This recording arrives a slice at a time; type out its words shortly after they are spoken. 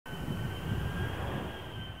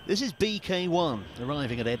This is BK-1,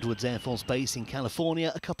 arriving at Edwards Air Force Base in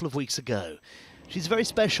California a couple of weeks ago. She's a very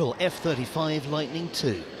special F-35 Lightning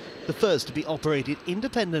II, the first to be operated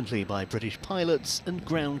independently by British pilots and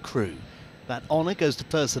ground crew. That honour goes to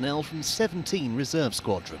personnel from 17 Reserve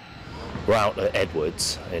Squadron. We're out at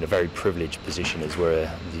Edwards in a very privileged position as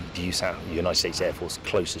we're the United States Air Force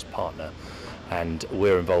closest partner, and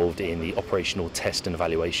we're involved in the operational test and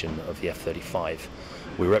evaluation of the F-35.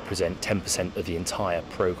 We represent 10% of the entire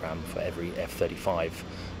programme for every F-35,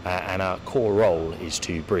 and our core role is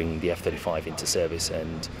to bring the F-35 into service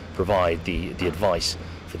and provide the advice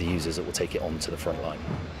for the users that will take it onto the front line.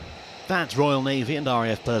 That Royal Navy and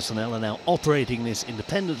RAF personnel are now operating this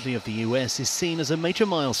independently of the US is seen as a major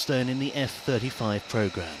milestone in the F-35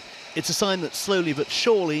 programme. It's a sign that slowly but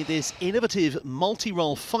surely this innovative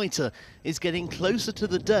multi-role fighter is getting closer to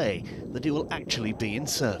the day that it will actually be in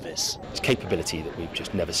service. It's capability that we've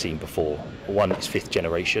just never seen before. One, it's 5th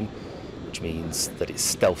generation, which means that it's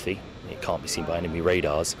stealthy, it can't be seen by enemy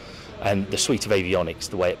radars, and the suite of avionics,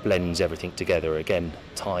 the way it blends everything together, again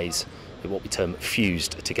ties what we term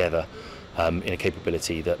fused together in a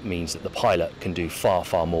capability that means that the pilot can do far,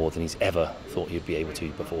 far more than he's ever thought he'd be able to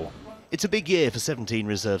before. It's a big year for 17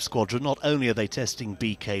 Reserve Squadron. Not only are they testing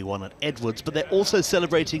BK-1 at Edwards, but they're also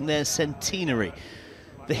celebrating their centenary.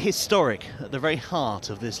 The historic at the very heart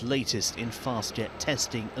of this latest in fast jet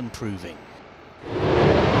testing and proving.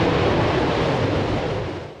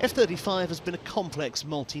 F-35 has been a complex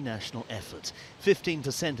multinational effort.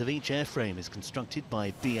 15% of each airframe is constructed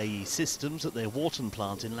by BAE Systems at their Wharton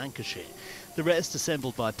plant in Lancashire. The rest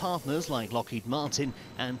assembled by partners like Lockheed Martin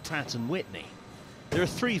and Pratt & Whitney. There are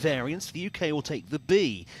 3 variants. The UK will take the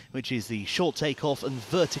B, which is the short takeoff and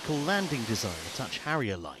vertical landing design, a touch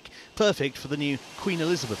Harrier-like, perfect for the new Queen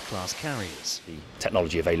Elizabeth class carriers. The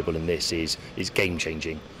technology available in this is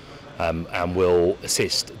game-changing and will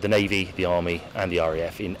assist the Navy, the Army and the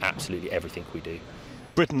RAF in absolutely everything we do.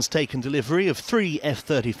 Britain's taken delivery of 3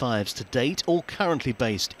 F-35s to date, all currently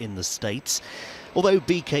based in the States. Although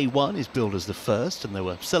BK-1 is billed as the first, and there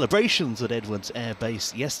were celebrations at Edwards Air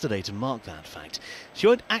Base yesterday to mark that fact, she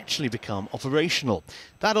won't actually become operational.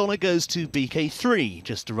 That honour goes to BK-3,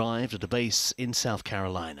 just arrived at a base in South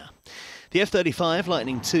Carolina. The F-35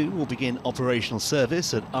 Lightning II will begin operational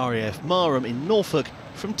service at RAF Marham in Norfolk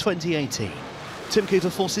from 2018. Tim Cooper,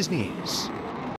 Forces News.